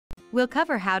We'll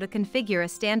cover how to configure a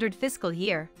standard fiscal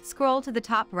year. Scroll to the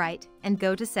top right and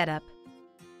go to Setup.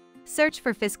 Search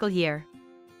for Fiscal Year.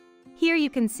 Here you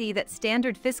can see that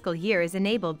standard fiscal year is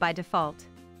enabled by default.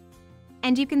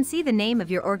 And you can see the name of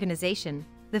your organization.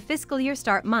 The fiscal year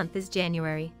start month is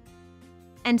January.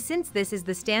 And since this is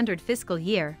the standard fiscal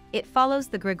year, it follows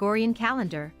the Gregorian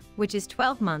calendar, which is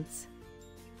 12 months.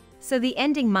 So the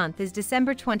ending month is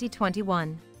December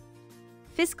 2021.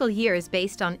 Fiscal year is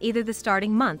based on either the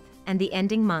starting month and the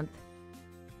ending month.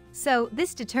 So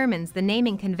this determines the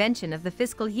naming convention of the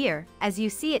fiscal year as you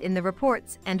see it in the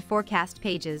reports and forecast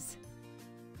pages.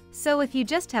 So if you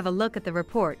just have a look at the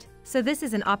report, so this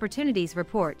is an opportunities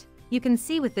report, you can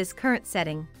see with this current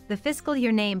setting, the fiscal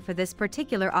year name for this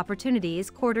particular opportunity is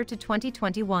quarter to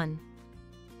 2021.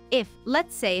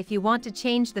 Let's say if you want to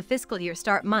change the fiscal year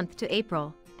start month to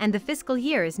April, and the fiscal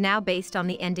year is now based on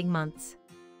the ending months.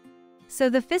 So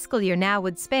the fiscal year now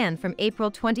would span from April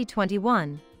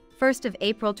 2021, 1st of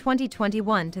April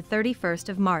 2021 to 31st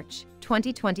of March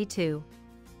 2022.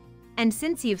 And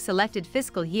since you've selected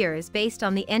fiscal year is based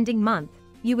on the ending month,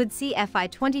 you would see FY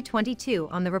 2022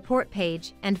 on the report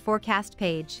page and forecast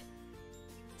page.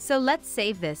 So let's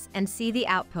save this and see the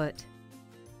output.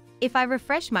 If I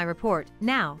refresh my report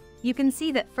now, you can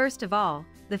see that first of all,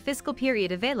 the fiscal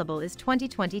period available is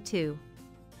 2022.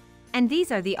 And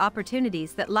these are the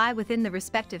opportunities that lie within the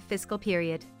respective fiscal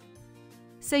period.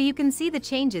 So you can see the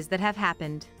changes that have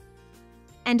happened.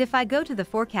 And if I go to the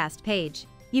forecast page,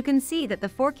 you can see that the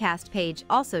forecast page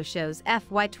also shows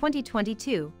FY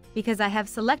 2022 because I have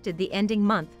selected the ending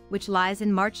month, which lies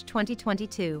in March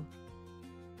 2022.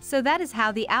 So that is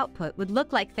how the output would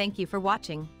look like. Thank you for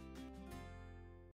watching.